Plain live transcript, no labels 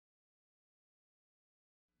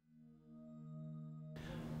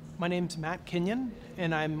My name's Matt Kenyon,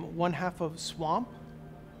 and I'm one half of S.W.A.M.P,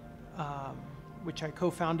 which I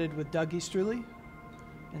co-founded with Doug Easterly.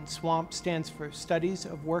 And S.W.A.M.P stands for Studies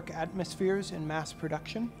of Work Atmospheres in Mass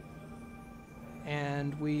Production.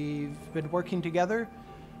 And we've been working together,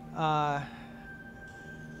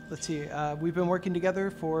 we've been working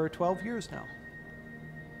together for 12 years now.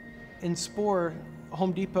 In Spore,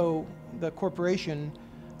 Home Depot, the corporation,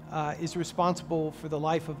 is responsible for the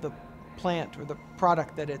life of the plant or the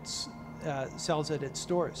product that it sells at its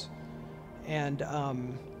stores. And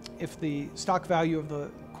if the stock value of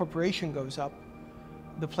the corporation goes up,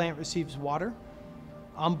 the plant receives water.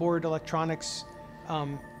 Onboard electronics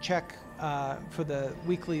check for the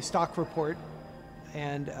weekly stock report,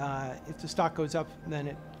 and if the stock goes up, then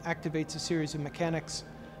it activates a series of mechanics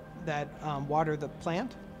that water the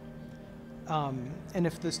plant. And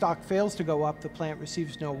if the stock fails to go up, the plant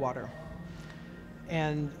receives no water.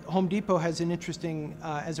 And Home Depot has an interesting,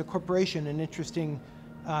 as a corporation, an interesting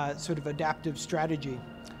sort of adaptive strategy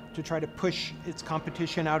to try to push its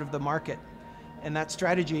competition out of the market. And that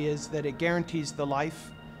strategy is that it guarantees the life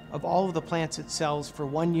of all of the plants it sells for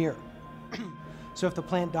 1 year. So if the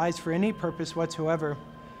plant dies for any purpose whatsoever,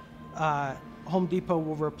 Home Depot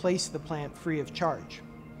will replace the plant free of charge.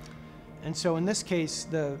 And so in this case,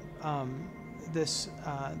 the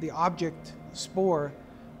object Spore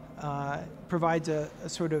provides a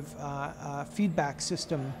sort of feedback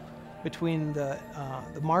system between the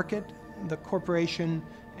market, the corporation,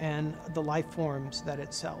 and the life forms that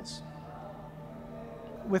it sells.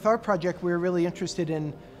 With our project, we're really interested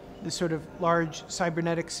in the sort of large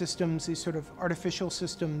cybernetic systems, these sort of artificial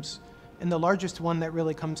systems, and the largest one that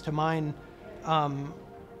really comes to mind are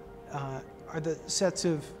the sets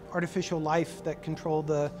of artificial life that control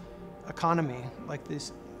the economy, like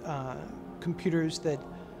these computers that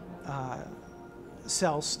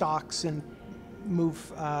sell stocks and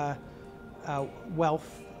move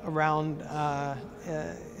wealth around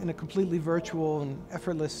in a completely virtual and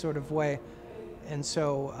effortless sort of way. And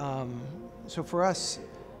so, so for us,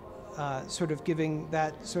 sort of giving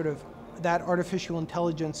that artificial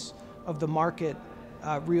intelligence of the market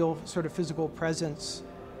real sort of physical presence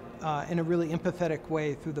in a really empathetic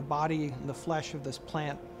way through the body and the flesh of this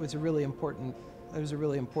plant was a really important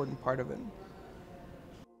part of it.